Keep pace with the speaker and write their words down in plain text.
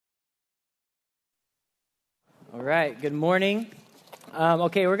All right, good morning.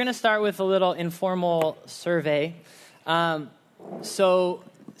 Okay, we're going to start with a little informal survey. So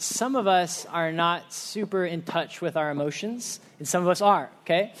some of us are not super in touch with our emotions, and some of us are,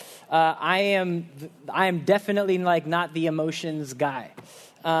 okay? I am definitely not the emotions guy.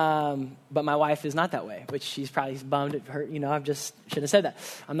 But my wife is not that way, which she's probably bummed at her. I just should have said that.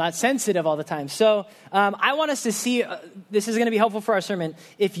 I'm not sensitive all the time. So I want us to see, this is going to be helpful for our sermon.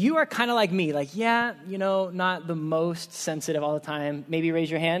 If you are kind of like me, not the most sensitive all the time, maybe raise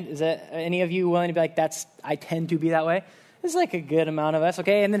your hand. Is that any of you willing to be like, I tend to be that way? There's a good amount of us,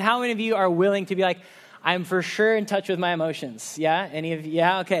 okay? And then how many of you are willing to be like, I'm for sure in touch with my emotions? Yeah? Any of you?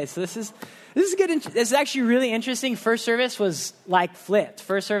 Yeah? Okay, so this is good. This is actually really interesting. First service was flipped.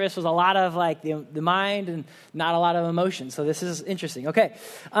 First service was a lot of the mind and not a lot of emotion. So this is interesting. Okay.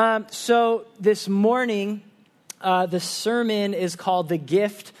 So this morning, the sermon is called The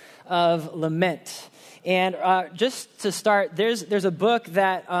Gift of Lament. And just to start, there's a book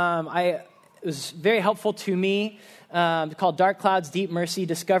that it was very helpful to me called Dark Clouds, Deep Mercy,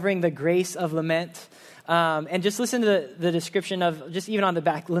 Discovering the Grace of Lament. And just listen to the description of, just even on the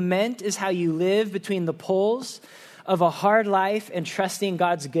back, lament is how you live between the poles of a hard life and trusting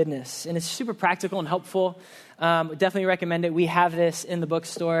God's goodness. And it's super practical and helpful. Definitely recommend it. We have this in the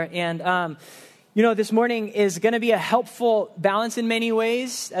bookstore. And, this morning is going to be a helpful balance in many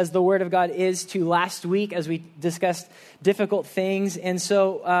ways, as the Word of God is to last week as we discussed difficult things. And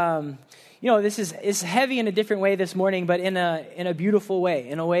so, this is heavy in a different way this morning, but in a beautiful way,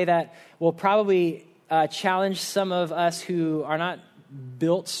 in a way that will probably challenge some of us who are not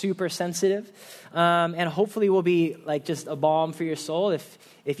built super sensitive, and hopefully will be just a balm for your soul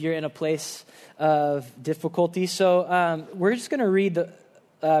if you're in a place of difficulty. So we're just going to read the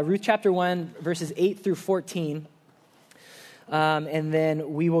Ruth chapter 1, verses 8 through 14, and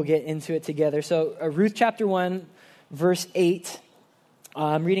then we will get into it together. So Ruth chapter 1, verse 8,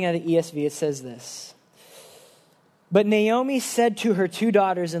 I'm reading out of the ESV. It says this. But Naomi said to her two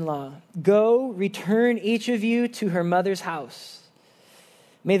daughters-in-law, "Go, return each of you to her mother's house.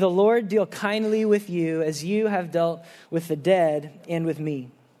 May the Lord deal kindly with you as you have dealt with the dead and with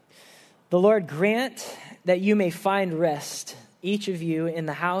me. The Lord grant that you may find rest, each of you, in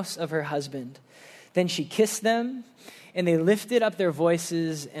the house of her husband." Then she kissed them, and they lifted up their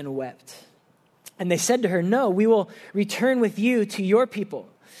voices and wept. And they said to her, "No, we will return with you to your people."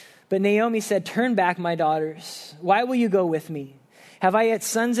 But Naomi said, "Turn back, my daughters. Why will you go with me? Have I yet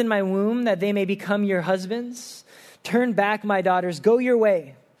sons in my womb that they may become your husbands? Turn back, my daughters. Go your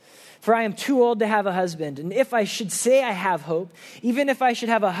way. For I am too old to have a husband. And if I should say I have hope, even if I should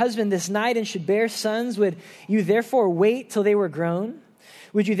have a husband this night and should bear sons, would you therefore wait till they were grown?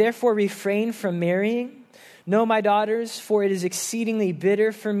 Would you therefore refrain from marrying? No, my daughters, for it is exceedingly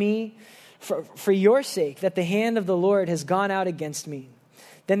bitter for me, for your sake, that the hand of the Lord has gone out against me."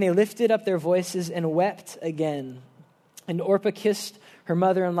 Then they lifted up their voices and wept again. And Orpah kissed her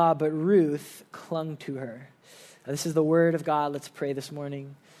mother-in-law, but Ruth clung to her. Now, this is the word of God. Let's pray this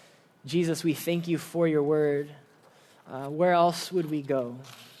morning. Jesus, we thank you for your word. Where else would we go?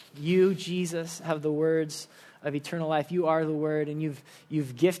 You, Jesus, have the words of eternal life. You are the word, and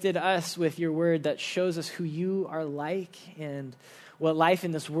you've gifted us with your word that shows us who you are like and what life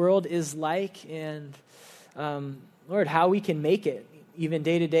in this world is like, and Lord, how we can make it even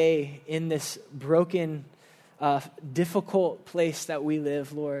day to day in this broken, difficult place that we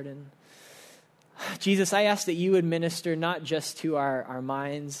live, Lord. And Jesus, I ask that you would minister not just to our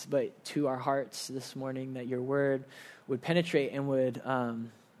minds, but to our hearts this morning, that your word would penetrate and would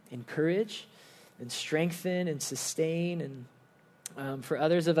encourage and strengthen and sustain. And for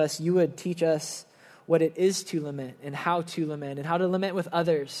others of us, you would teach us what it is to lament and how to lament with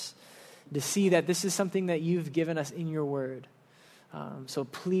others, to see that this is something that you've given us in your word. So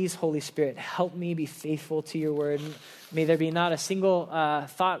please, Holy Spirit, help me be faithful to your word. May there be not a single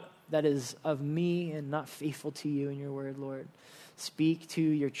thought that is of me and not faithful to you in your word, Lord. Speak to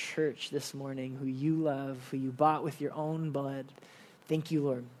your church this morning, who you love, who you bought with your own blood. Thank you,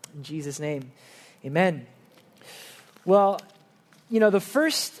 Lord. In Jesus' name, amen. Well, the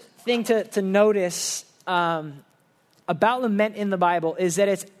first thing to notice about lament in the Bible is that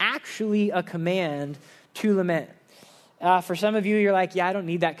it's actually a command to lament. For some of you, you're like, yeah, I don't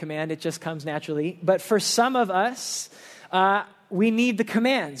need that command. It just comes naturally. But for some of us, we need the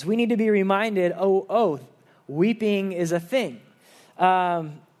commands. We need to be reminded, weeping is a thing.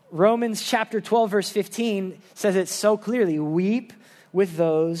 Romans chapter 12, verse 15 says it so clearly, weep with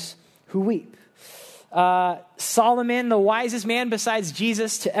those who weep. Solomon, the wisest man besides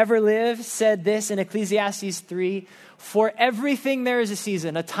Jesus to ever live, said this in Ecclesiastes 3, For everything there is a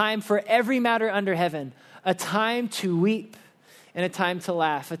season, a time for every matter under heaven, a time to weep and a time to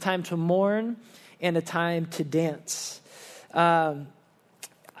laugh, a time to mourn and a time to dance. The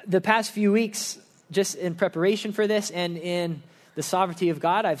past few weeks, just in preparation for this and in the sovereignty of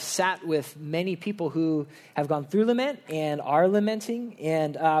God, I've sat with many people who have gone through lament and are lamenting.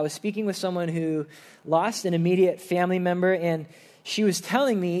 And I was speaking with someone who lost an immediate family member, and she was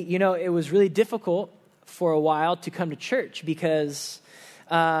telling me, it was really difficult for a while to come to church because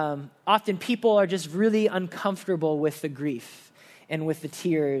often people are just really uncomfortable with the grief and with the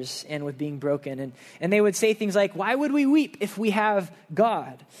tears and with being broken. And they would say things like, why would we weep if we have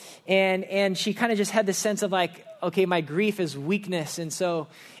God? And she kind of just had this sense of like, okay, my grief is weakness, and so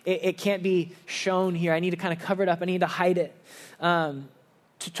it can't be shown here. I need to kind of cover it up. I need to hide it.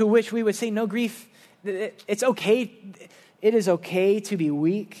 To which we would say, no, grief, it's okay. It is okay to be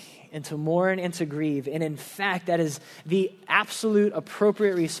weak and to mourn and to grieve. And in fact, that is the absolute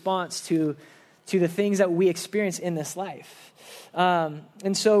appropriate response to the things that we experience in this life.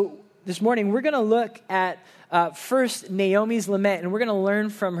 And so this morning, we're going to look at first Naomi's lament, and we're going to learn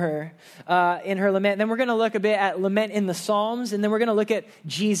from her in her lament. Then we're going to look a bit at lament in the Psalms, and then we're going to look at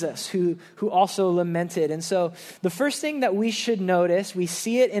Jesus, who also lamented. And so the first thing that we should notice, we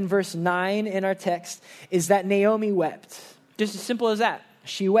see it in verse 9 in our text, is that Naomi wept. Just as simple as that.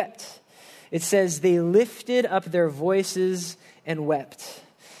 She wept. It says, they lifted up their voices and wept.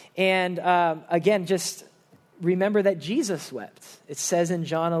 And again, just remember that Jesus wept. It says in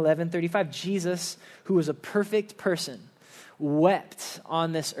John 11:35, Jesus, who was a perfect person, wept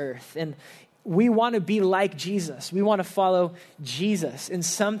on this earth. And we want to be like Jesus. We want to follow Jesus. And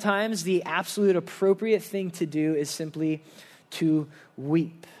sometimes the absolute appropriate thing to do is simply to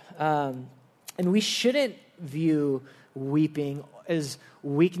weep. And we shouldn't view weeping as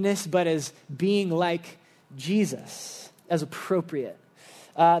weakness, but as being like Jesus, as appropriate.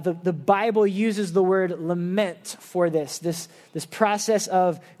 The Bible uses the word lament for this process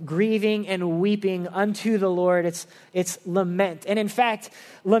of grieving and weeping unto the Lord. It's lament. And in fact,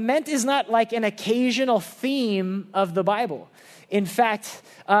 lament is not like an occasional theme of the Bible. In fact,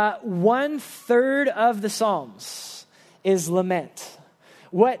 1/3 of the Psalms is lament.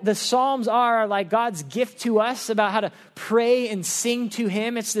 What the Psalms are like God's gift to us about how to pray and sing to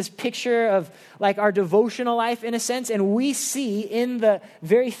him. It's this picture of like our devotional life in a sense. And we see in the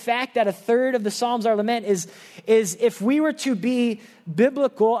very fact that 1/3 of the Psalms are lament is if we were to be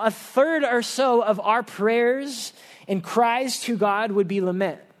biblical, 1/3 or so of our prayers and cries to God would be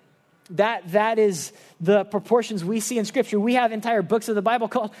lament. That is the proportions we see in Scripture. We have entire books of the Bible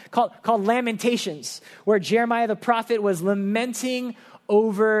called Lamentations, where Jeremiah the prophet was lamenting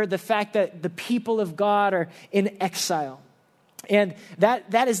over the fact that the people of God are in exile. And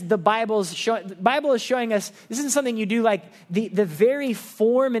that is the Bible's showing. The Bible is showing us this isn't something you do, like the very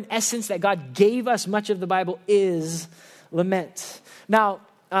form and essence that God gave us. Much of the Bible is lament. Now,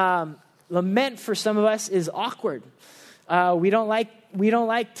 lament for some of us is awkward. We don't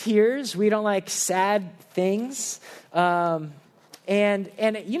like tears. We don't like sad things. And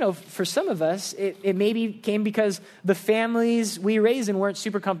for some of us, it maybe came because the families we raised in weren't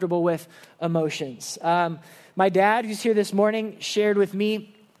super comfortable with emotions. My dad, who's here this morning, shared with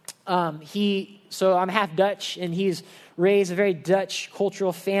me, so I'm half Dutch, and he's raised a very Dutch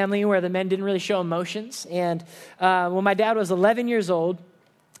cultural family where the men didn't really show emotions. And when my dad was 11 years old,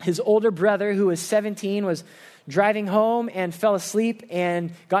 his older brother, who was 17, was driving home and fell asleep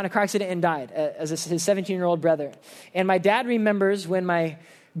and got in a car accident and died as his 17-year-old brother. And my dad remembers when my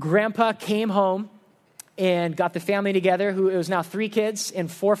grandpa came home and got the family together, it was now 3 kids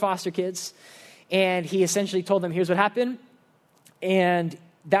and 4 foster kids. And he essentially told them, here's what happened. And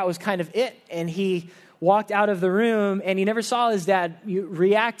that was kind of it. And he walked out of the room, and he never saw his dad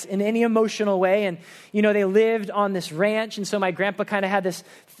react in any emotional way. And, they lived on this ranch. And so my grandpa kind of had this,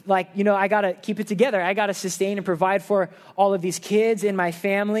 I got to keep it together. I got to sustain and provide for all of these kids in my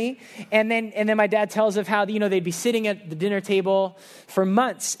family. And then my dad tells of how, they'd be sitting at the dinner table for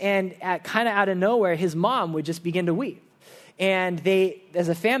months, and kind of out of nowhere, his mom would just begin to weep. And they, as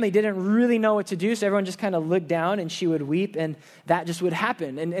a family, didn't really know what to do. So everyone just kind of looked down, and she would weep, and that just would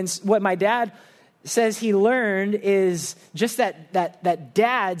happen. And what my dad says he learned is just that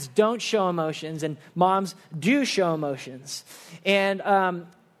dads don't show emotions and moms do show emotions. And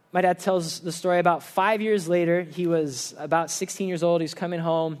my dad tells the story about 5 years later. He was about 16 years old. He's coming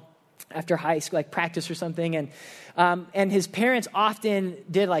home, after high school, like practice or something. And his parents often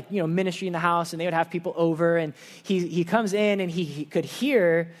did ministry in the house, and they would have people over, and he comes in and he could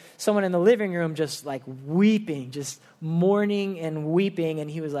hear someone in the living room just like weeping, just mourning and weeping. And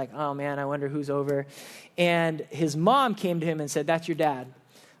he was like, oh man, I wonder who's over. And his mom came to him and said, that's your dad.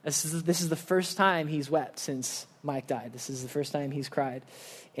 This is the first time he's wept since Mike died. This is the first time he's cried.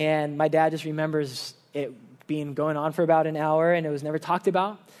 And my dad just remembers it being going on for about an hour, and it was never talked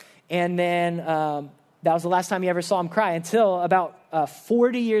about. And then that was the last time he ever saw him cry until about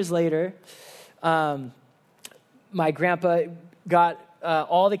 40 years later. My grandpa got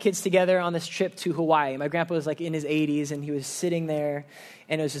all the kids together on this trip to Hawaii. My grandpa was like in his 80s, and he was sitting there,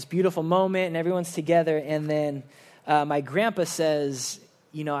 and it was this beautiful moment, and everyone's together. And then my grandpa says,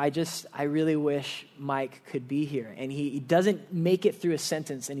 I really wish Mike could be here. And he doesn't make it through a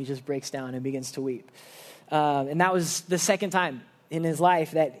sentence, and he just breaks down and begins to weep. And that was the second time in his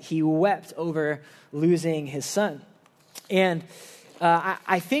life that he wept over losing his son. And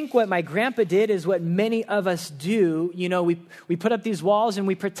I think what my grandpa did is what many of us do. We put up these walls and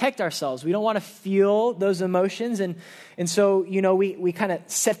we protect ourselves. We don't want to feel those emotions. And so, we kind of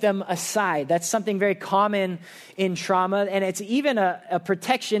set them aside. That's something very common in trauma. And it's even a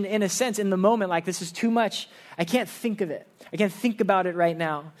protection in a sense in the moment, like this is too much. I can't think of it. I can't think about it right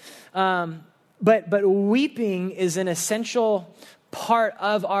now. But weeping is an essential part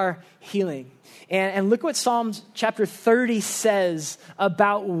of our healing. And look what Psalms chapter 30 says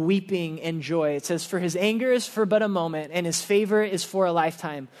about weeping and joy. It says, for his anger is for but a moment, and his favor is for a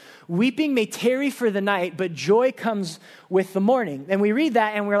lifetime. Weeping may tarry for the night, but joy comes with the morning. And we read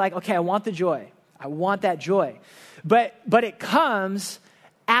that and we're like, okay, I want the joy. I want that joy. But it comes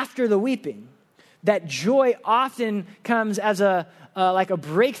after the weeping. That joy often comes as a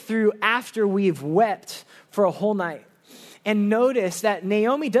breakthrough after we've wept for a whole night. And notice that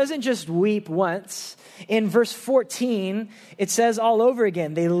Naomi doesn't just weep once. In verse 14, it says all over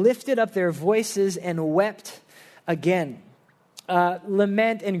again, they lifted up their voices and wept again.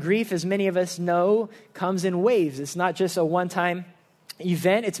 Lament and grief, as many of us know, comes in waves. It's not just a one-time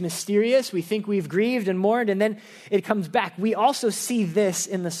event. It's mysterious. We think we've grieved and mourned, and then it comes back. We also see this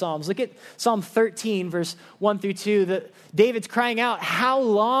in the Psalms. Look at Psalm 13, verse 1 through 2. David's crying out, how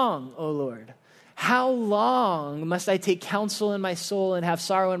long, O Lord? How long must I take counsel in my soul and have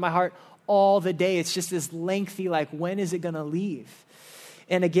sorrow in my heart all the day? It's just this lengthy, when is it going to leave?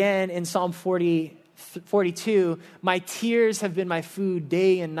 And again, in Psalm 42, my tears have been my food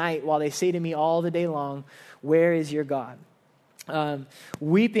day and night while they say to me all the day long, where is your God?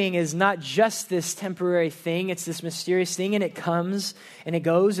 Weeping is not just this temporary thing. It's this mysterious thing, and it comes and it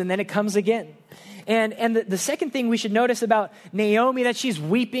goes and then it comes again. And the second thing we should notice about Naomi, that she's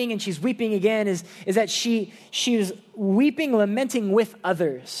weeping and she's weeping again, is that she's weeping, lamenting with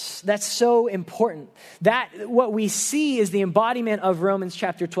others. That's so important. That what we see is the embodiment of Romans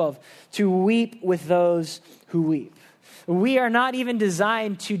chapter 12, to weep with those who weep. We are not even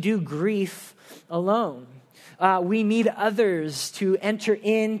designed to do grief alone. We need others to enter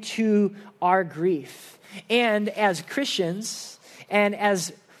into our grief. And as Christians, and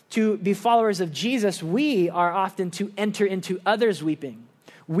as to be followers of Jesus, we are often to enter into others' weeping.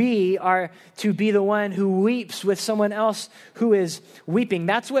 We are to be the one who weeps with someone else who is weeping.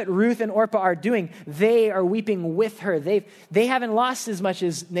 That's what Ruth and Orpah are doing. They are weeping with her. They haven't lost as much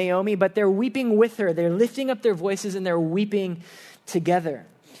as Naomi, but they're weeping with her. They're lifting up their voices and they're weeping together.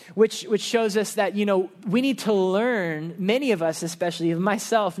 Which shows us that, we need to learn, many of us, especially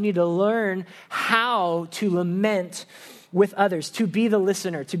myself, need to learn how to lament with others, to be the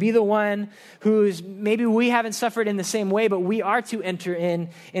listener, to be the one who's, maybe we haven't suffered in the same way, but we are to enter in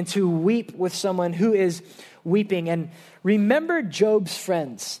and to weep with someone who is weeping. And remember Job's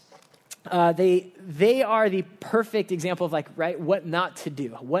friends. They are the perfect example of what not to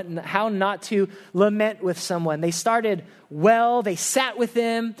do, how not to lament with someone. They started well, they sat with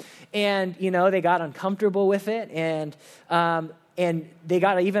him, and they got uncomfortable with it, and they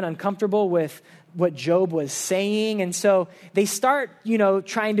got even uncomfortable with what Job was saying, and so they start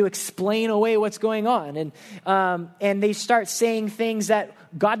trying to explain away what's going on, and they start saying things that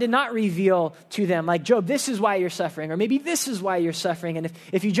God did not reveal to them, like, Job, this is why you're suffering, or maybe this is why you're suffering, and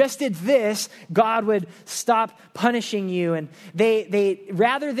if you just did this, God would stop punishing you. And they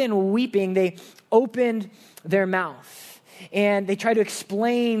rather than weeping, they opened their mouth. And they try to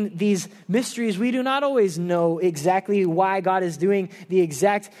explain these mysteries. We do not always know exactly why God is doing the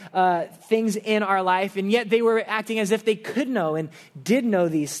exact things in our life, and yet they were acting as if they could know and did know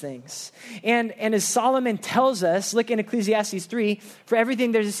these things. And as Solomon tells us, look in Ecclesiastes 3, for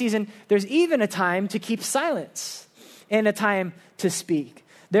everything there's a season, there's even a time to keep silence and a time to speak.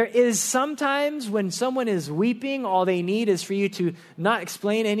 There is sometimes when someone is weeping, all they need is for you to not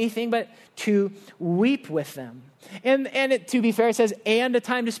explain anything, but to weep with them. And to be fair, it says, and a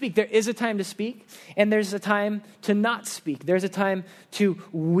time to speak. There is a time to speak, and there's a time to not speak. There's a time to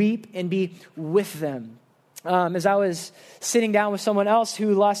weep and be with them. As I was sitting down with someone else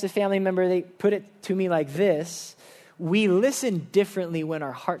who lost a family member, they put it to me like this: we listen differently when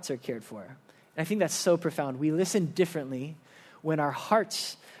our hearts are cared for. And I think that's so profound. We listen differently when our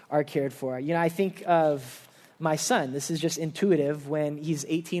hearts are cared for. I think of my son. This is just intuitive when he's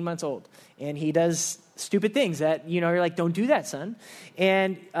 18 months old and he does stupid things that, you're like, don't do that, son.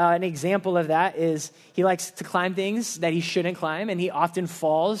 And an example of that is he likes to climb things that he shouldn't climb, and he often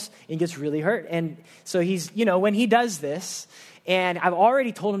falls and gets really hurt. And so he's, when he does this, and I've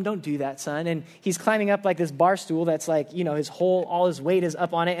already told him, don't do that, son. And he's climbing up like this bar stool that's like, all his weight is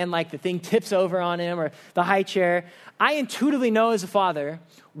up on it, and like the thing tips over on him, or the high chair. I intuitively know as a father,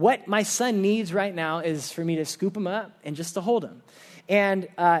 what my son needs right now is for me to scoop him up and just to hold him. And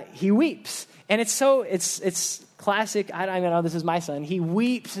he weeps. And it's classic. I don't even know, this is my son. He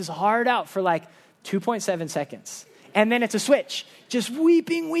weeps his heart out for like 2.7 seconds. And then it's a switch. Just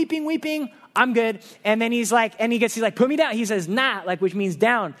weeping. I'm good. And then he's like, put me down. He says, nah, which means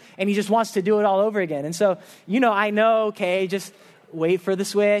down. And he just wants to do it all over again. And so, I know, okay, just wait for the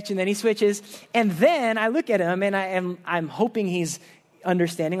switch. And then he switches. And then I look at him and I'm hoping he's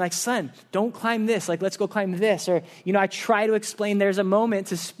understanding, like, son, don't climb this. Like, let's go climb this. Or, I try to explain there's a moment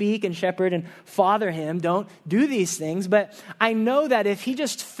to speak and shepherd and father him. Don't do these things. But I know that if he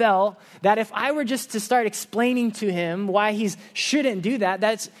just felt that if I were just to start explaining to him why he shouldn't do that,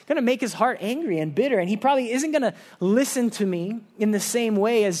 that's going to make his heart angry and bitter. And he probably isn't going to listen to me in the same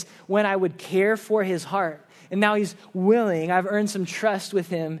way as when I would care for his heart. And now he's willing. I've earned some trust with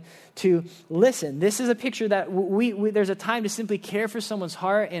him to listen. This is a picture that there's a time to simply care for someone's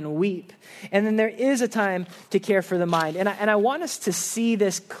heart and weep. And then there is a time to care for the mind. And I want us to see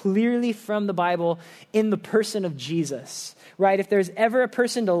this clearly from the Bible in the person of Jesus, right? If there's ever a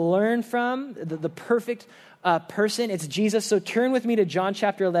person to learn from, the perfect person, it's Jesus. So turn with me to John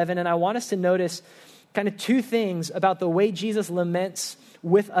chapter 11, and I want us to notice kind of two things about the way Jesus laments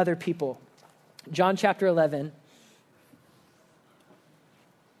with other people. John chapter 11.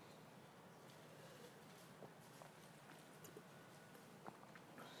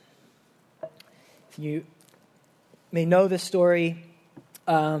 If you may know this story,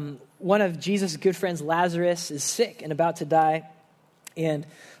 one of Jesus' good friends, Lazarus, is sick and about to die. And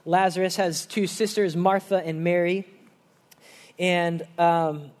Lazarus has two sisters, Martha and Mary. And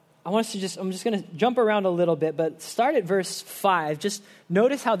I'm just going to jump around a little bit, but start at verse 5. Just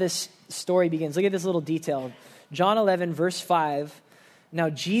notice how this story begins. Look at this little detail. John 11, verse 5. Now,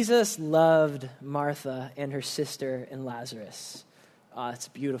 Jesus loved Martha and her sister and Lazarus. It's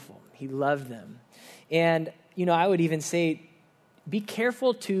beautiful. He loved them. And, I would even say, be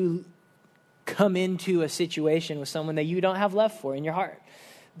careful to come into a situation with someone that you don't have love for in your heart.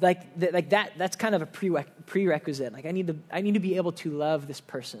 That's kind of a prerequisite. Like, I need to be able to love this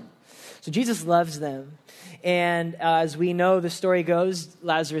person. So Jesus loves them. And as we know, the story goes,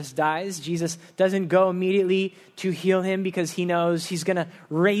 Lazarus dies. Jesus doesn't go immediately to heal him because he knows he's going to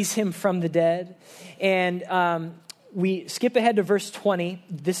raise him from the dead. And we skip ahead to verse 20.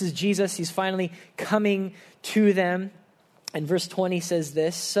 This is Jesus. He's finally coming to them. And verse 20 says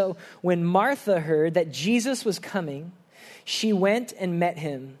this: So when Martha heard that Jesus was coming, she went and met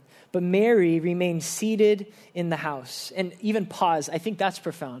him, but Mary remained seated in the house. And even pause, I think that's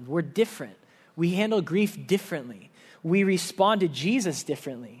profound. We're different. We handle grief differently. We respond to Jesus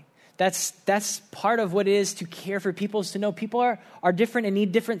differently. That's part of what it is to care for people, is to know people are different and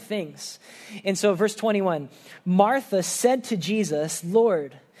need different things. And so verse 21, Martha said to Jesus,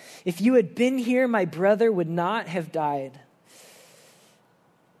 Lord, if you had been here, my brother would not have died.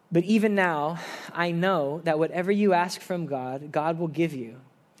 But even now, I know that whatever you ask from God, God will give you.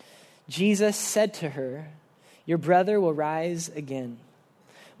 Jesus said to her, your brother will rise again.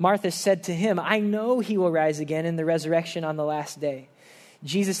 Martha said to him, I know he will rise again in the resurrection on the last day.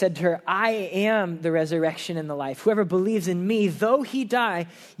 Jesus said to her, I am the resurrection and the life. Whoever believes in me, though he die,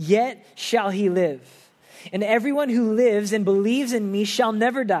 yet shall he live. And everyone who lives and believes in me shall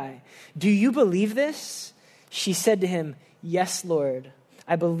never die. Do you believe this? She said to him, yes, Lord.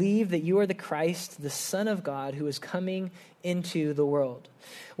 I believe that you are the Christ, the Son of God, who is coming into the world.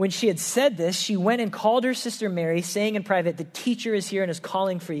 When she had said this, she went and called her sister Mary, saying in private, the teacher is here and is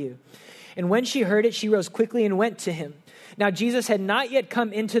calling for you. And when she heard it, she rose quickly and went to him. Now Jesus had not yet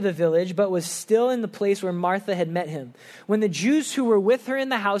come into the village, but was still in the place where Martha had met him. When the Jews who were with her in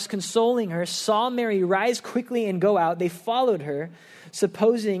the house consoling her saw Mary rise quickly and go out, they followed her,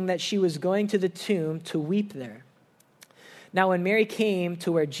 supposing that she was going to the tomb to weep there. Now when Mary came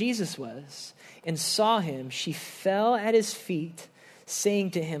to where Jesus was and saw him, she fell at his feet,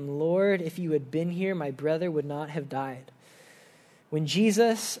 saying to him, Lord, if you had been here, my brother would not have died. When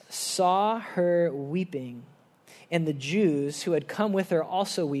Jesus saw her weeping, and the Jews who had come with her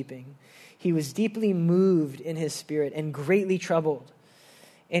also weeping, he was deeply moved in his spirit and greatly troubled.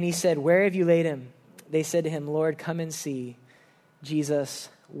 And he said, where have you laid him? They said to him, Lord, come and see. Jesus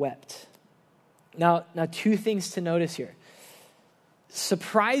wept. Now, two things to notice here.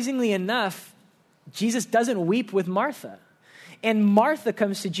 Surprisingly enough, Jesus doesn't weep with Martha. And Martha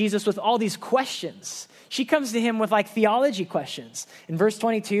comes to Jesus with all these questions. She comes to him with like theology questions. In verse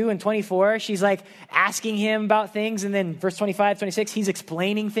 22 and 24, she's like asking him about things. And then verse 25, 26, he's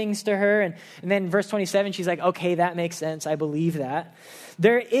explaining things to her. And then verse 27, she's like, okay, that makes sense. I believe that.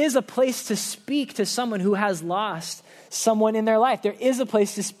 There is a place to speak to someone who has lost someone in their life. There is a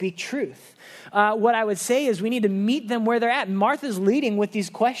place to speak truth. What I would say is we need to meet them where they're at. Martha's leading with these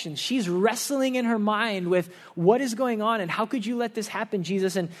questions. She's wrestling in her mind with what is going on and how could you let this happen,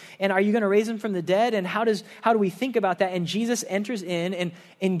 Jesus? And are you going to raise him from the dead? And how do we think about that? And Jesus enters in and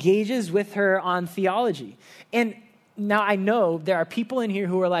engages with her on theology. And now I know there are people in here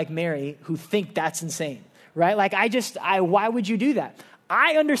who are like Mary who think that's insane, right? Like why would you do that?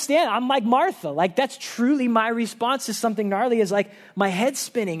 I understand. I'm like Martha. Like that's truly my response to something gnarly is like my head's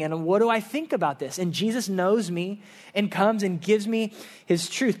spinning and what do I think about this? And Jesus knows me and comes and gives me his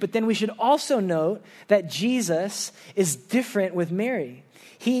truth. But then we should also note that Jesus is different with Mary.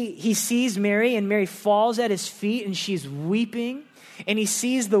 He sees Mary and Mary falls at his feet and she's weeping and he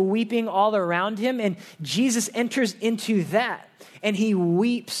sees the weeping all around him and Jesus enters into that and he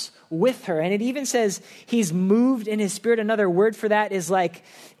weeps with her. And it even says he's moved in his spirit. Another word for that is like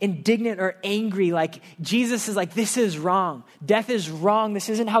indignant or angry. Like Jesus is like, this is wrong. Death is wrong. This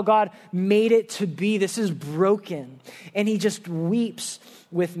isn't how God made it to be. This is broken. And he just weeps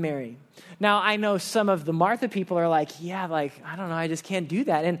with Mary. Now, I know some of the Martha people are like, yeah, like, I don't know, I just can't do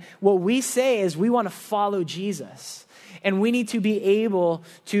that. And what we say is we want to follow Jesus. And we need to be able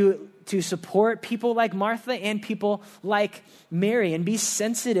to support people like Martha and people like Mary and be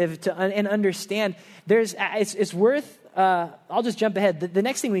sensitive to and understand. It's worth, I'll just jump ahead. The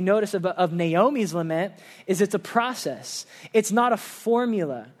next thing we notice of Naomi's lament is it's a process. It's not a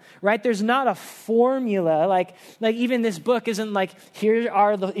formula, right? There's not a formula. Like even this book isn't like, here's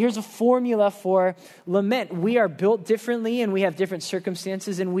a formula for lament. We are built differently and we have different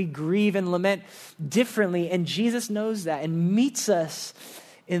circumstances and we grieve and lament differently. And Jesus knows that and meets us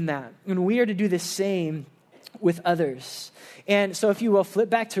in that. And we are to do the same with others. And so if you will, flip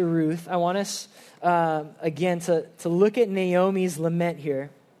back to Ruth. I want us, again, to look at Naomi's lament here.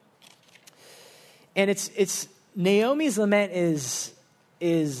 And it's Naomi's lament is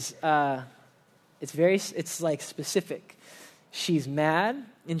it's like specific. She's mad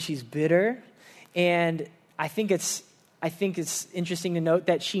and she's bitter. And I think it's interesting to note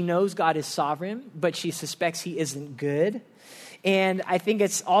that she knows God is sovereign, but she suspects he isn't good. And I think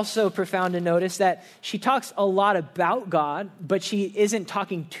it's also profound to notice that she talks a lot about God, but she isn't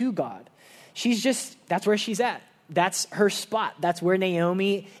talking to God. That's where she's at. That's her spot. That's where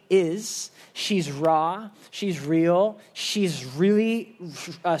Naomi is. She's raw. She's real. She's really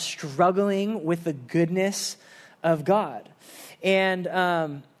struggling with the goodness of God. And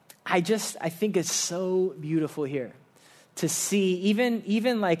I think it's so beautiful here to see,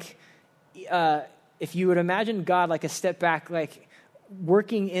 even like, if you would imagine God like a step back, like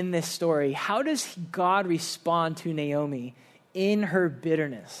working in this story, how does God respond to Naomi in her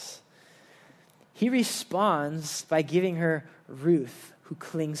bitterness? He responds by giving her Ruth, who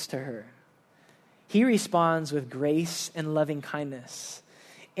clings to her. He responds with grace and loving kindness.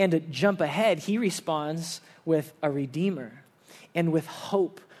 And to jump ahead, he responds with a redeemer and with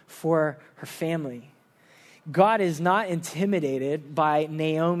hope for her family. God is not intimidated by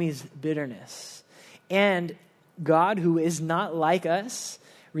Naomi's bitterness. And God, who is not like us,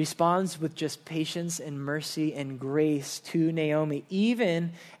 responds with just patience and mercy and grace to Naomi,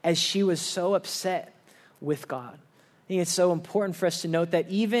 even as she was so upset with God. I think it's so important for us to note that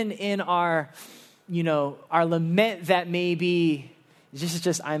even in our lament that may be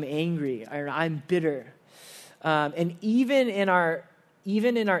just I'm angry or I'm bitter, and even in our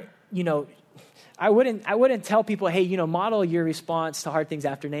I wouldn't tell people, hey, model your response to hard things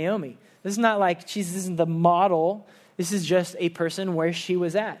after Naomi. This is not like this isn't the model. This is just a person where she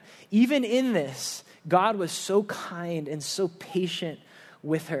was at. Even in this, God was so kind and so patient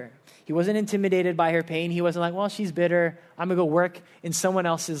with her. He wasn't intimidated by her pain. He wasn't like, well, she's bitter. I'm going to go work in someone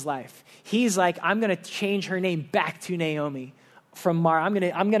else's life. He's like, I'm going to change her name back to Naomi. from Mara.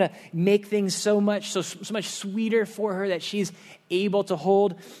 I'm gonna make things so much sweeter for her that she's able to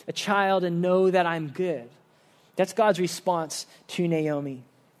hold a child and know that I'm good. That's God's response to Naomi.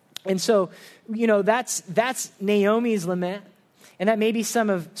 And so, that's Naomi's lament. And that may be some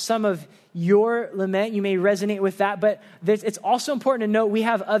of your lament. You may resonate with that. But it's also important to note we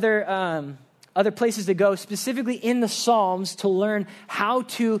have other places to go, specifically in the Psalms, to learn how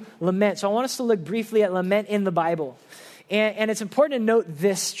to lament. So I want us to look briefly at lament in the Bible. And it's important to note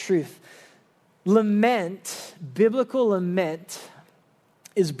this truth. Lament, biblical lament,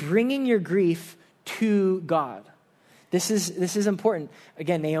 is bringing your grief to God. This is important.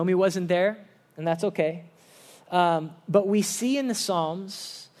 Again, Naomi wasn't there, and that's okay. But we see in the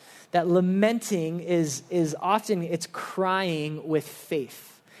Psalms that lamenting is often, it's crying with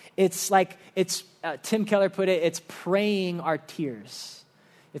faith. Tim Keller put it, it's praying our tears.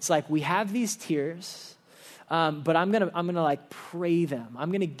 It's like we have these tears, but I'm gonna like pray them.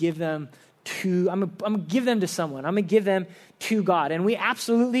 I'm gonna give them to someone. I'm gonna give them to God. And we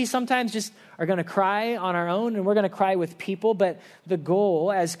absolutely sometimes just are gonna cry on our own, and we're gonna cry with people. But the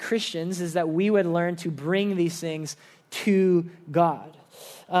goal as Christians is that we would learn to bring these things to God.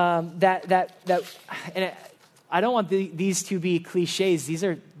 And I don't want these to be cliches. These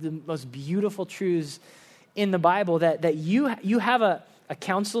are the most beautiful truths in the Bible, that you have a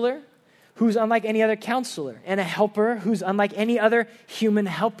counselor who's unlike any other counselor, and a helper who's unlike any other human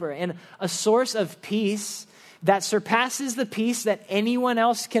helper, and a source of peace that surpasses the peace that anyone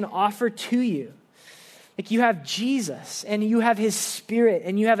else can offer to you. Like, you have Jesus, and you have his Spirit,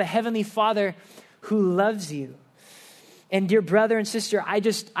 and you have a heavenly Father who loves you. And dear brother and sister, I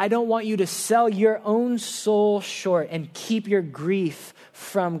don't want you to sell your own soul short and keep your grief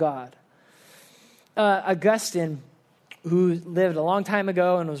from God. Augustine, who lived a long time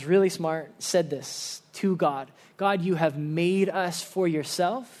ago and was really smart, said this to God: God, you have made us for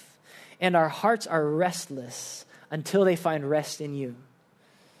yourself, and our hearts are restless until they find rest in you.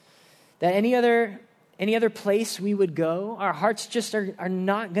 That any other place we would go, our hearts just are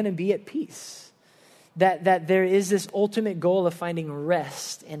not going to be at peace. That there is this ultimate goal of finding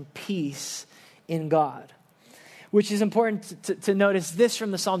rest and peace in God. Which is important to notice this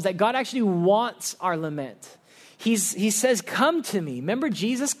from the Psalms, that God actually wants our lament. He says, come to me. Remember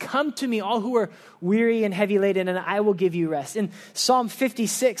Jesus? Come to me, all who are weary and heavy laden, and I will give you rest. In Psalm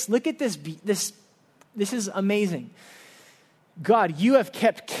 56, look at this. This is amazing. God, you have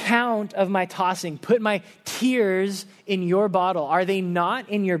kept count of my tossing. Put my tears in your bottle. Are they not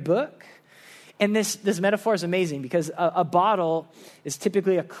in your book? And this metaphor is amazing because a bottle is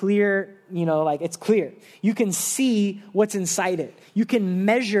typically a clear, it's clear. You can see what's inside it. You can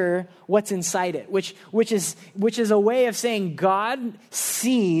measure what's inside it, which is a way of saying God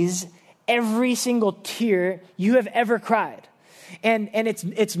sees every single tear you have ever cried. And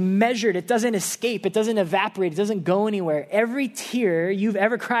it's measured. It doesn't escape. It doesn't evaporate. It doesn't go anywhere. Every tear you've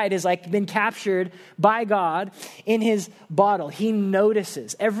ever cried has been captured by God in his bottle. He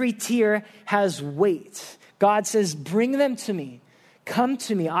notices. Every tear has weight. God says, bring them to me. Come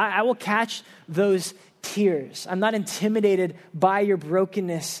to me. I will catch those tears. I'm not intimidated by your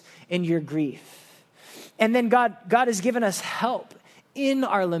brokenness and your grief. And then God has given us help in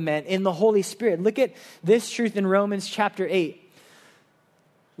our lament, in the Holy Spirit. Look at this truth in Romans chapter 8.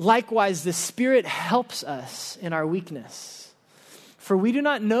 Likewise, the Spirit helps us in our weakness. For we do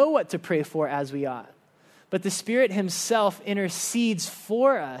not know what to pray for as we ought, but the Spirit himself intercedes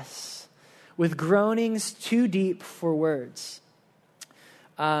for us with groanings too deep for words.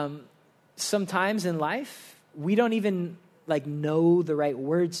 Sometimes in life, we don't even know the right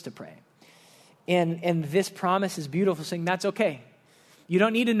words to pray. And this promise is beautiful, saying that's okay. You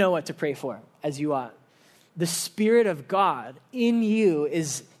don't need to know what to pray for as you ought. The Spirit of God in you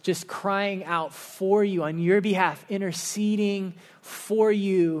is just crying out for you on your behalf, interceding for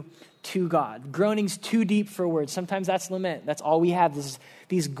you to God. Groanings too deep for words. Sometimes that's lament. That's all we have,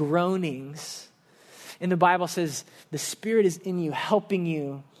 these groanings. And the Bible says the Spirit is in you, helping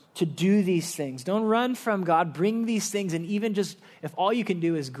you to do these things. Don't run from God. Bring these things, and even just if all you can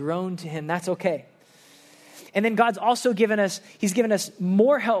do is groan to him, that's okay. And then God's also he's given us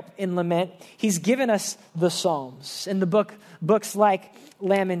more help in lament. He's given us the Psalms and the books like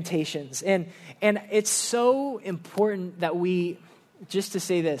Lamentations. And it's so important that just to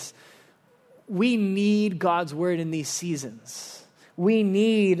say this, we need God's word in these seasons. We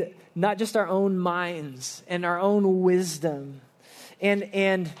need not just our own minds and our own wisdom.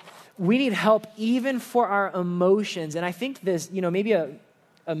 And we need help even for our emotions. And I think this, maybe a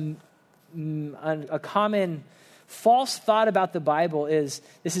common false thought about the Bible is,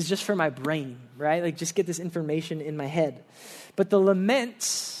 this is just for my brain, right? Like, just get this information in my head. But the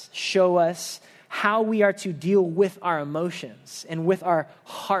laments show us how we are to deal with our emotions and with our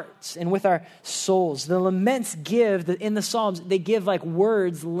hearts and with our souls. The laments in the Psalms, they give like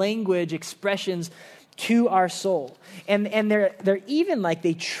words, language, expressions to our soul. And they're even like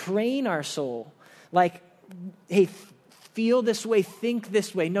they train our soul. Like, hey, feel this way, think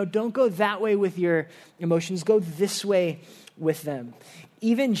this way. No, don't go that way with your emotions. Go this way with them.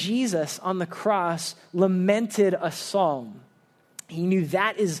 Even Jesus on the cross lamented a psalm. He knew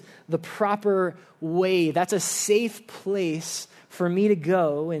that is the proper way. That's a safe place for me to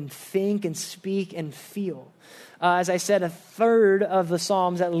go and think and speak and feel. As I said, a third of the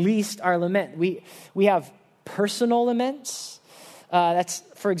Psalms at least are lament. We have personal laments. That's,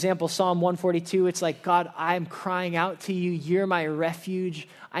 for example, Psalm 142. It's like, God, I'm crying out to you. You're my refuge.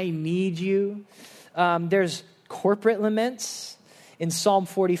 I need you. There's corporate laments. In Psalm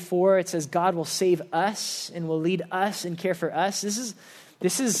 44, it says, God will save us and will lead us and care for us.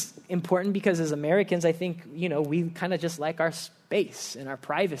 This is important because as Americans, I think, we kind of just like our space and our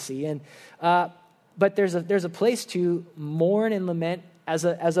privacy. And but there's a place to mourn and lament as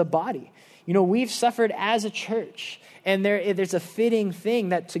a body. We've suffered as a church. And there's a fitting thing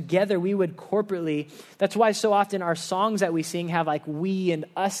that together we would corporately, that's why so often our songs that we sing have like we and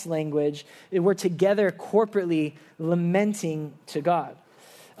us language. We're together corporately lamenting to God.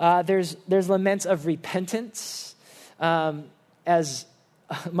 There's laments of repentance. As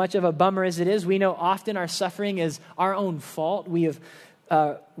much of a bummer as it is, we know often our suffering is our own fault. We have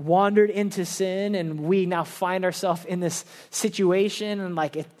wandered into sin and we now find ourselves in this situation and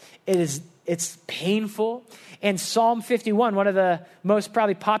like it's painful. And Psalm 51, one of the most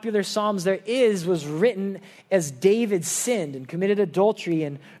probably popular Psalms there is, was written as David sinned and committed adultery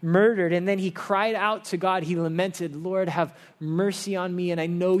and murdered. And then he cried out to God. He lamented, Lord, have mercy on me. And I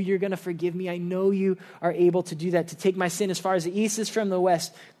know you're going to forgive me. I know you are able to do that, to take my sin as far as the east is from the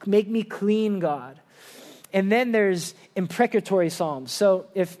west. Make me clean, God. And then there's imprecatory Psalms. So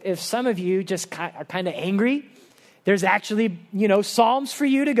if some of you just are kind of angry, there's actually, Psalms for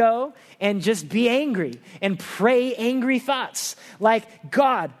you to go and just be angry and pray angry thoughts. Like,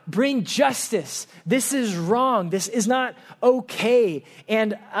 God, bring justice. This is wrong. This is not okay.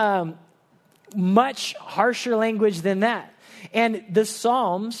 And much harsher language than that. And the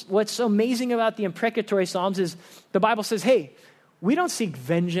Psalms, what's so amazing about the imprecatory Psalms is the Bible says, hey, we don't seek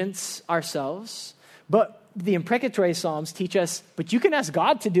vengeance ourselves, but the imprecatory Psalms teach us, but you can ask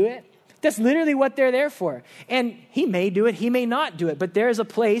God to do it. That's literally what they're there for. And he may do it, he may not do it, but there is a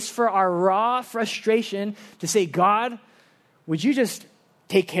place for our raw frustration to say, God, would you just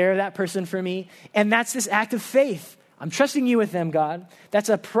take care of that person for me? And that's this act of faith. I'm trusting you with them, God. That's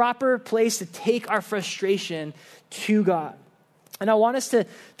a proper place to take our frustration to God. And I want us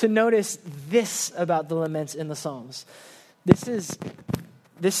to notice this about the laments in the Psalms. This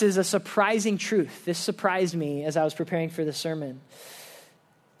is a surprising truth. This surprised me as I was preparing for the sermon.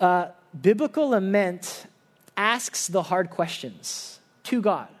 Biblical lament asks the hard questions to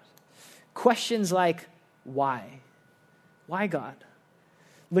God. Questions like, why? Why, God?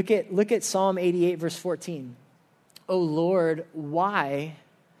 Look at Psalm 88, verse 14. Oh Lord, why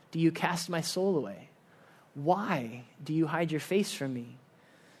do you cast my soul away? Why do you hide your face from me?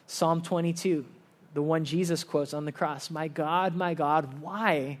 Psalm 22, the one Jesus quotes on the cross. My God,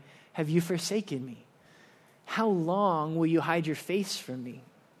 why have you forsaken me? How long will you hide your face from me?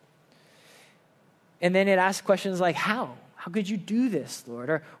 And then it asks questions like, how? How could you do this,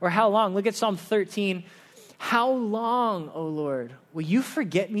 Lord? Or how long? Look at Psalm 13. How long, O Lord, will you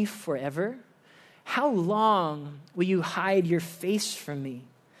forget me forever? How long will you hide your face from me?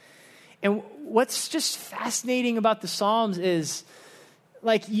 And what's just fascinating about the Psalms is,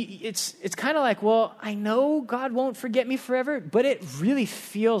 like, it's kind of like, well, I know God won't forget me forever, but it really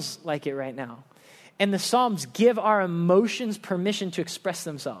feels like it right now. And the Psalms give our emotions permission to express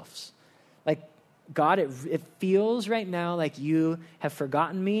themselves. Like, God, it feels right now like you have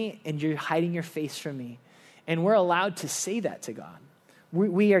forgotten me and you're hiding your face from me. And we're allowed to say that to God.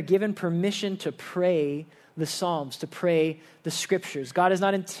 We are given permission to pray the Psalms, to pray the Scriptures. God is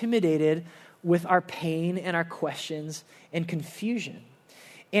not intimidated with our pain and our questions and confusion.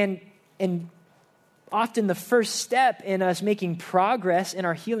 And often the first step in us making progress in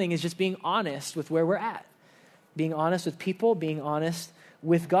our healing is just being honest with where we're at. Being honest with people, being honest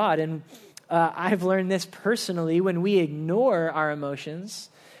with God. And I've learned this personally. When we ignore our emotions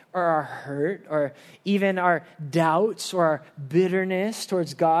or our hurt or even our doubts or our bitterness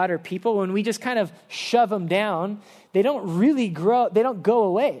towards God or people, when we just kind of shove them down, they don't really grow. They don't go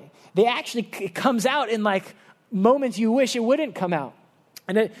away. It comes out in like moments you wish it wouldn't come out.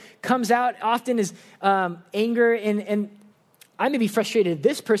 And it comes out often as anger, and I may be frustrated at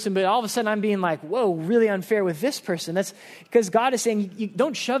this person, but all of a sudden I'm being like, whoa, really unfair with this person. That's because God is saying, you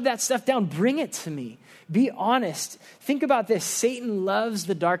don't shove that stuff down. Bring it to me. Be honest. Think about this. Satan loves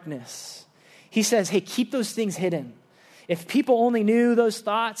the darkness. He says, hey, keep those things hidden. If people only knew those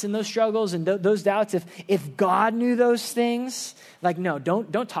thoughts and those struggles and those doubts, if God knew those things, like, no,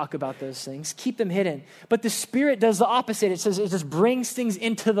 don't talk about those things. Keep them hidden. But the Spirit does the opposite. It says it just brings things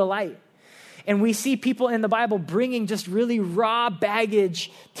into the light. And we see people in the Bible bringing just really raw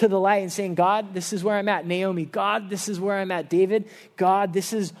baggage to the light and saying, God, this is where I'm at. Naomi, God, this is where I'm at. David, God,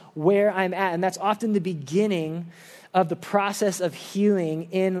 this is where I'm at. And that's often the beginning of the process of healing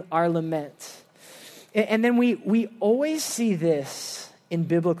in our lament. And then we always see this in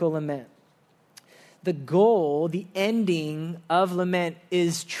biblical lament. The goal, the ending of lament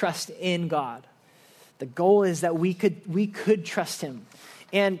is trust in God. The goal is that we could trust him.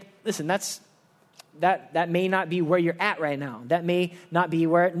 And listen, that may not be where you're at right now. That may not be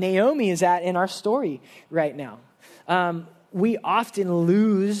where Naomi is at in our story right now. We often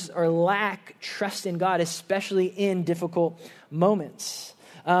lose or lack trust in God, especially in difficult moments.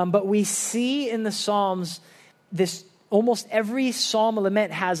 But we see in the Psalms, this almost every Psalm of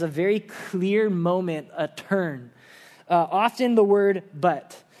lament has a very clear moment, a turn. Often the word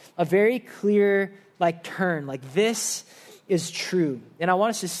but, a very clear turn, like this is true. And I want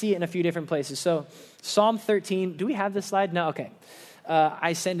us to see it in a few different places. So Psalm 13, do we have this slide? No, okay.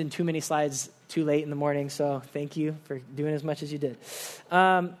 I send in too many slides too late in the morning, so thank you for doing as much as you did.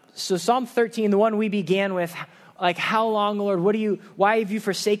 So Psalm 13, the one we began with, how long, Lord, why have you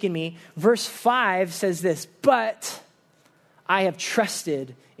forsaken me? Verse 5 says this, but I have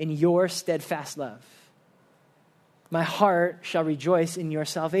trusted in your steadfast love. My heart shall rejoice in your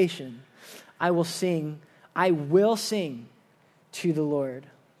salvation. I will sing to the Lord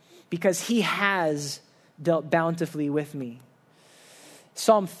because he has dealt bountifully with me.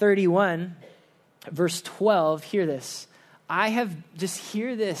 Psalm 31, verse 12, hear this.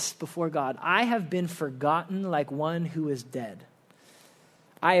 Hear this before God. I have been forgotten like one who is dead.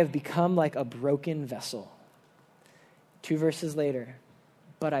 I have become like a broken vessel. 2 verses later,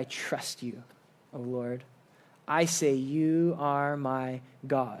 but I trust you, O Lord. I say you are my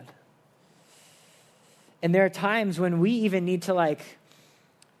God. And there are times when we even need to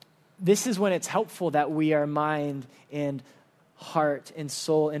this is when it's helpful that we are mind and heart and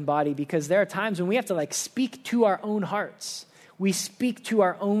soul and body, because there are times when we have to speak to our own hearts. We speak to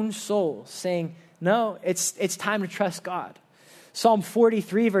our own souls saying, no, it's time to trust God. Psalm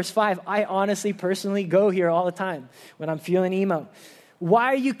 43 verse 5, I honestly personally go here all the time when I'm feeling emo. Why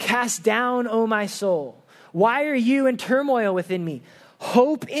are you cast down, O my soul? Why are you in turmoil within me?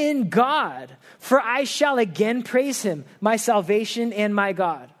 Hope in God, for I shall again praise him, my salvation and my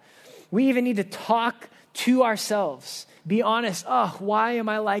God. We even need to talk to ourselves. Be honest. Oh, why am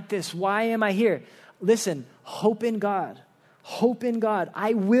I like this? Why am I here? Listen, hope in God. Hope in God.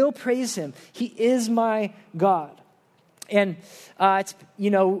 I will praise him. He is my God. And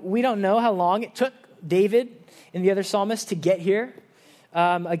we don't know how long it took David and the other psalmists to get here.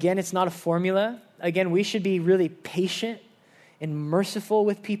 Again, it's not a formula. Again, we should be really patient and merciful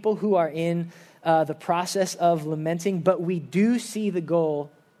with people who are in the process of lamenting. But we do see the goal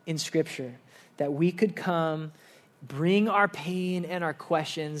in Scripture that we could come, bring our pain and our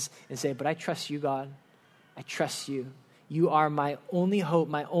questions and say, but I trust you, God. I trust you. You are my only hope,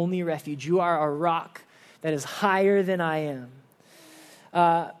 my only refuge. You are a rock that is higher than I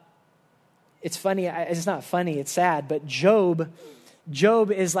am. It's funny. It's not funny. It's sad. But Job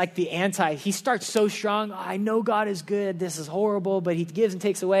is like the anti. He starts so strong. Oh, I know God is good. This is horrible, but he gives and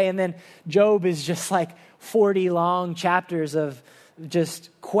takes away. And then Job is just 40 long chapters of just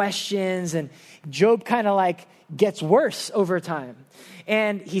questions. And Job kind of gets worse over time.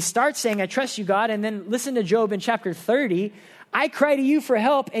 And he starts saying, I trust you, God. And then listen to Job in chapter 30. I cry to you for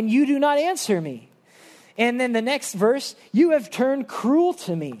help and you do not answer me. And then the next verse, you have turned cruel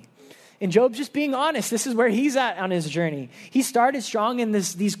to me. And Job's just being honest. This is where he's at on his journey. He started strong in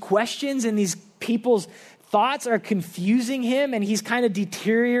these questions and these people's thoughts are confusing him and he's kind of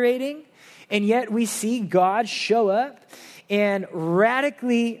deteriorating. And yet we see God show up and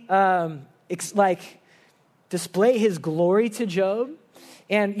radically display his glory to Job.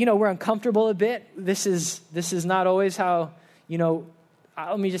 And, we're uncomfortable a bit. This is not always how,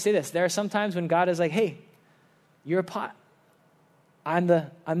 let me just say this. There are some times when God is like, hey, you're a pot. I'm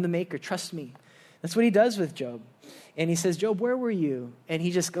the maker. Trust me. That's what he does with Job. And he says, Job, where were you? And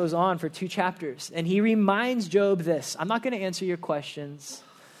he just goes on for 2 chapters. And he reminds Job this. I'm not going to answer your questions,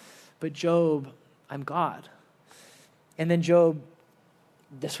 but Job, I'm God. And then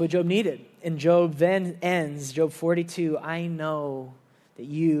that's what Job needed. And Job then ends, Job 42, I know that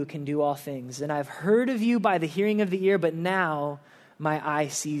you can do all things. And I've heard of you by the hearing of the ear, but now my eye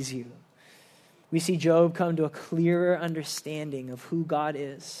sees you. We see Job come to a clearer understanding of who God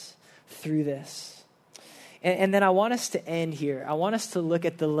is through this. And then I want us to end here. I want us to look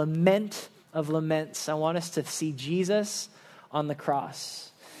at the lament of laments. I want us to see Jesus on the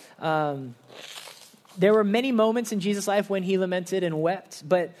cross. There were many moments in Jesus' life when he lamented and wept,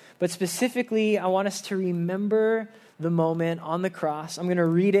 but specifically, I want us to remember the moment on the cross. I'm going to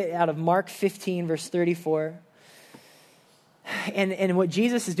read it out of Mark 15, verse 34. And what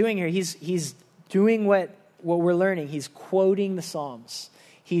Jesus is doing here, he's doing what we're learning. He's quoting the Psalms.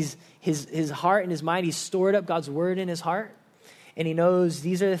 His heart and his mind, he's stored up God's word in his heart. And he knows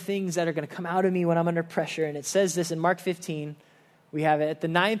these are the things that are going to come out of me when I'm under pressure. And it says this in Mark 15. We have it. At the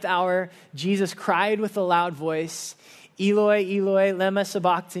 9th hour, Jesus cried with a loud voice, Eloi, Eloi, lema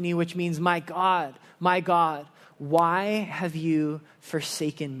sabachthani, which means, my God, why have you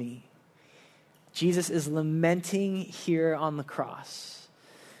forsaken me? Jesus is lamenting here on the cross.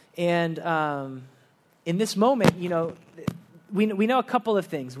 And in this moment, we know a couple of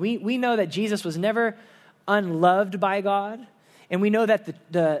things. We know that Jesus was never unloved by God. And we know that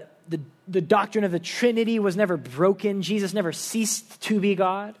the doctrine of the Trinity was never broken. Jesus never ceased to be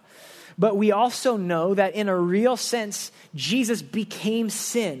God. But we also know that in a real sense, Jesus became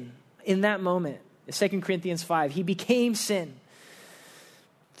sin in that moment. 2 Corinthians 5, he became sin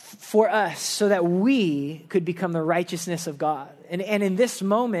for us so that we could become the righteousness of God. And in this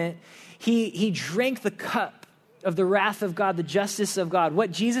moment, he drank the cup of the wrath of God, the justice of God.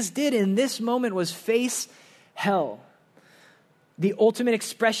 What Jesus did in this moment was face hell, the ultimate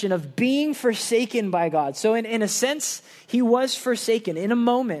expression of being forsaken by God. So in a sense, he was forsaken in a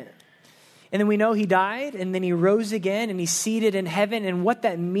moment. And then we know he died, and then he rose again, and he's seated in heaven. And what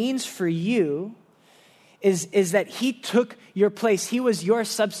that means for you is that he took your place. He was your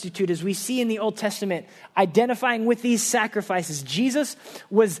substitute, as we see in the Old Testament, identifying with these sacrifices. Jesus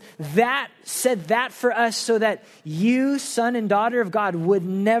said that for us so that you, son and daughter of God, would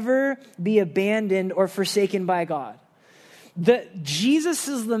never be abandoned or forsaken by God.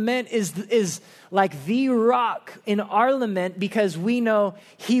 Jesus' lament is like the rock in our lament because we know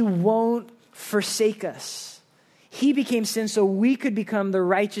he won't forsake us. He became sin so we could become the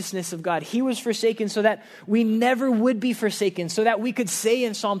righteousness of God. He was forsaken so that we never would be forsaken, so that we could say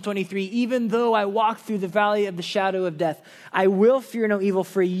in Psalm 23, even though I walk through the valley of the shadow of death, I will fear no evil,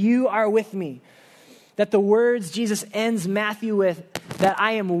 for you are with me. That the words Jesus ends Matthew with, that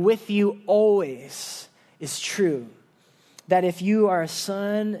I am with you always, is true. That if you are a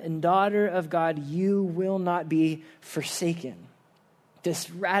son and daughter of God, you will not be forsaken. This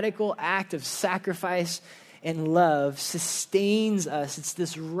radical act of sacrifice and love sustains us. It's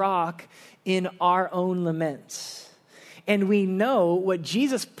this rock in our own laments. And we know what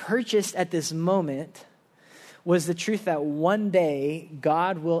Jesus purchased at this moment was the truth that one day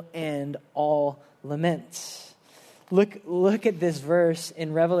God will end all laments. Look at this verse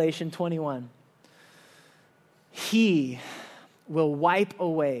in Revelation 21. He will wipe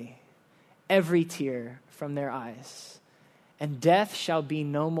away every tear from their eyes, and death shall be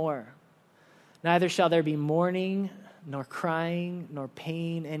no more. Neither shall there be mourning, nor crying, nor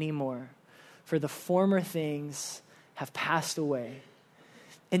pain anymore, for the former things have passed away.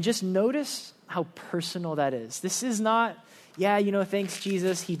 And just notice how personal that is. This is not, thanks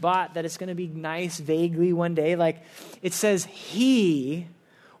Jesus, he bought that it's going to be nice vaguely one day. Like it says, he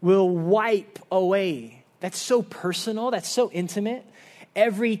will wipe away. That's so personal. That's so intimate.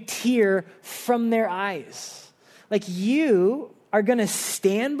 Every tear from their eyes. Like you are going to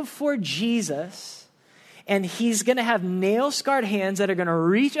stand before Jesus and he's going to have nail-scarred hands that are going to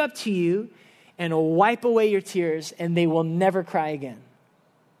reach up to you and wipe away your tears and they will never cry again.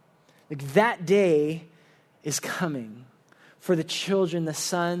 Like that day is coming for the children, the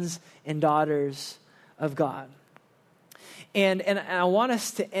sons and daughters of God. And I want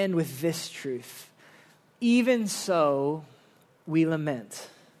us to end with this truth. Even so, we lament.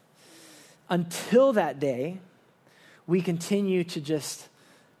 Until that day, we continue to just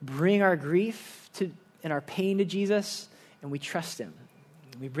bring our grief and our pain to Jesus, and we trust him.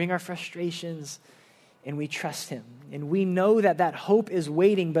 We bring our frustrations, and we trust him. And we know that hope is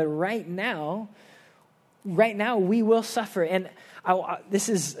waiting, but right now we will suffer. And this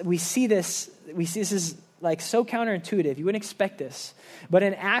is like so counterintuitive. You wouldn't expect this. But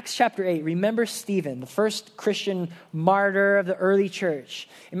in Acts chapter 8, remember Stephen, the first Christian martyr of the early church.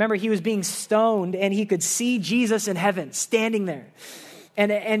 Remember, he was being stoned and he could see Jesus in heaven standing there.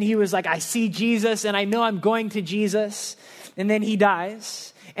 And he was like, I see Jesus and I know I'm going to Jesus. And then he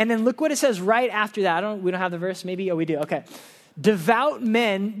dies. And then look what it says right after that. We don't have the verse, maybe? Oh, we do. Okay. Devout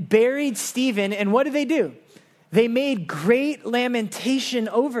men buried Stephen, and what do? They made great lamentation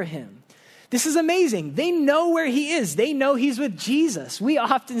over him. This is amazing. They know where he is. They know he's with Jesus. We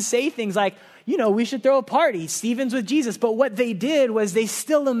often say things like, we should throw a party. Stephen's with Jesus. But what they did was they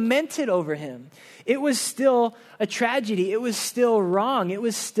still lamented over him. It was still a tragedy. It was still wrong. It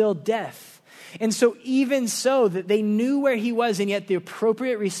was still death. And so even so, that they knew where he was, and yet the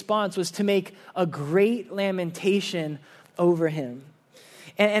appropriate response was to make a great lamentation over him.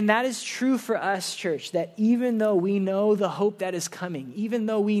 And that is true for us, church, that even though we know the hope that is coming, even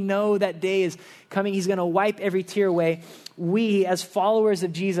though we know that day is coming, he's going to wipe every tear away, we, as followers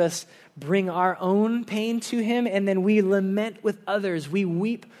of Jesus, bring our own pain to him, and then we lament with others. We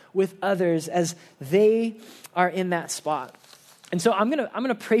weep with others as they are in that spot. And so I'm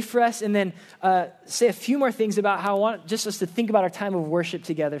gonna pray for us, and then say a few more things about how I want just us to think about our time of worship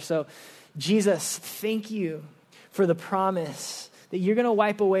together. So, Jesus, thank you for the promise that you're going to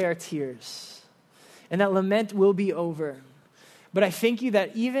wipe away our tears, and that lament will be over. But I thank you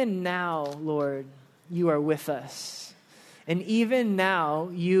that even now, Lord, you are with us, and even now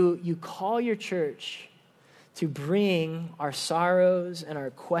you call your church to bring our sorrows and our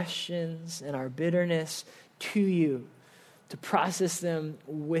questions and our bitterness to you, to process them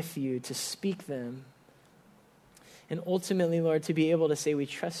with you, to speak them, and ultimately, Lord, to be able to say we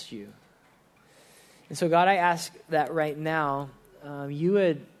trust you. And so, God, I ask that right now you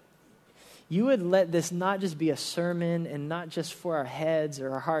would let this not just be a sermon and not just for our heads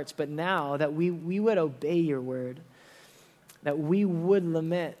or our hearts, but now that we would obey your word, that we would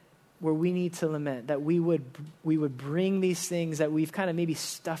lament where we need to lament, that we would bring these things that we've kind of maybe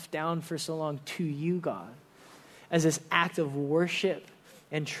stuffed down for so long to you, God, as this act of worship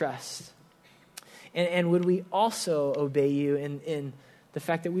and trust. And would we also obey you in the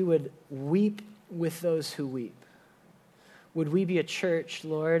fact that we would weep with those who weep? Would we be a church,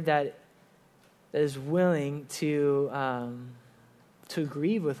 Lord, that is willing to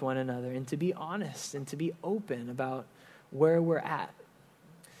grieve with one another and to be honest and to be open about where we're at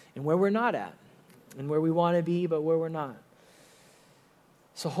and where we're not at and where we want to be but where we're not?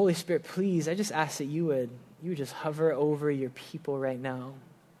 So Holy Spirit, please, I just ask that you would just hover over your people right now,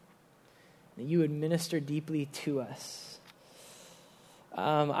 that you would minister deeply to us.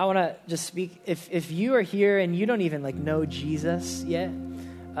 I want to just speak, if you are here and you don't even know Jesus yet,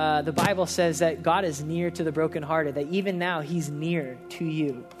 the Bible says that God is near to the brokenhearted, that even now he's near to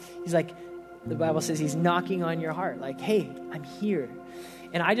you. He's the Bible says he's knocking on your heart, hey, I'm here.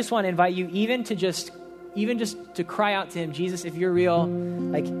 And I just want to invite you even just to cry out to him, Jesus, if you're real,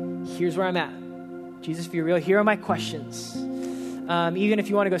 here's where I'm at. Jesus, if you're real, here are my questions. Even if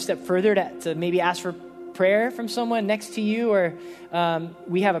you want to go a step further to maybe ask for prayer from someone next to you, or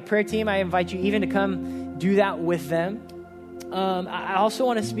we have a prayer team, I invite you even to come do that with them. I also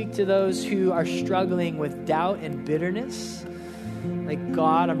want to speak to those who are struggling with doubt and bitterness.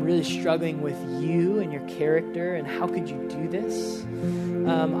 God, I'm really struggling with you and your character, and how could you do this?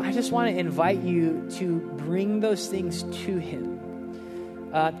 I just want to invite you to bring those things to him,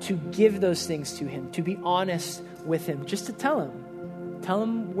 to give those things to him, to be honest with him, just to tell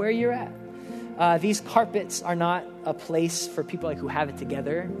him where you're at. These carpets are not a place for people who have it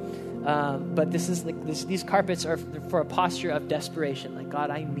together, but these carpets are for a posture of desperation. God,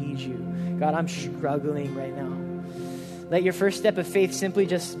 I need you. God, I'm struggling right now. Let your first step of faith simply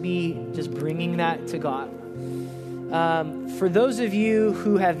just be bringing that to God. For those of you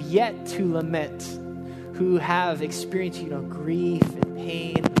who have yet to lament, who have experienced grief and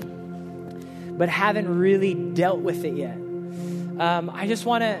pain, but haven't really dealt with it yet, I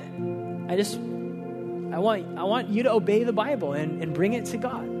want you to obey the Bible and bring it to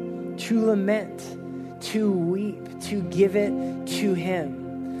God, to lament, to weep, to give it to him.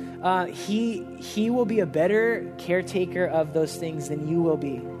 He will be a better caretaker of those things than you will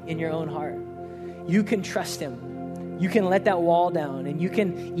be in your own heart. You can trust him. You can let that wall down, and you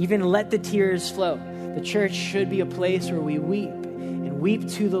can even let the tears flow. The church should be a place where we weep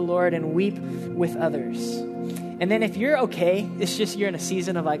to the Lord and weep with others. And then if you're okay, it's just you're in a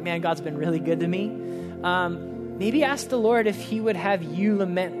season of man, God's been really good to me. Maybe ask the Lord if he would have you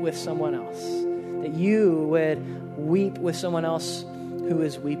lament with someone else, that you would weep with someone else who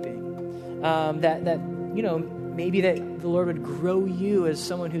is weeping. Maybe that the Lord would grow you as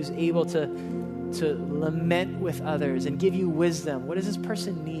someone who's able to lament with others and give you wisdom. What does this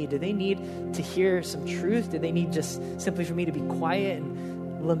person need? Do they need to hear some truth? Do they need just simply for me to be quiet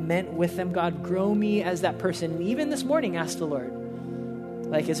and lament with them? God, grow me as that person. And even this morning, ask the Lord,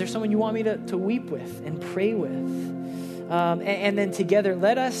 Like, is there someone you want me to weep with and pray with? And then together,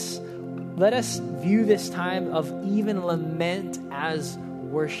 let us view this time of even lament as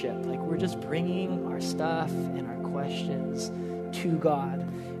worship. Like, we're just bringing our stuff and our questions to God.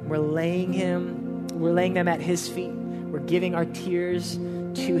 We're laying them at his feet. We're giving our tears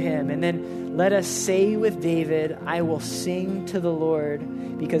to him. And then let us say with David, I will sing to the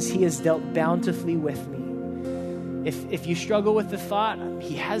Lord because he has dealt bountifully with me. If you struggle with the thought,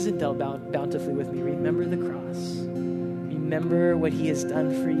 he hasn't dealt bountifully with me, remember the cross. Remember what he has done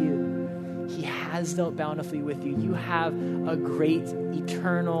for you. He has dealt bountifully with you. You have a great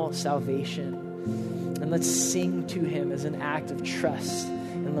eternal salvation. And let's sing to him as an act of trust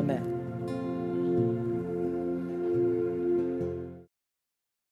and lament.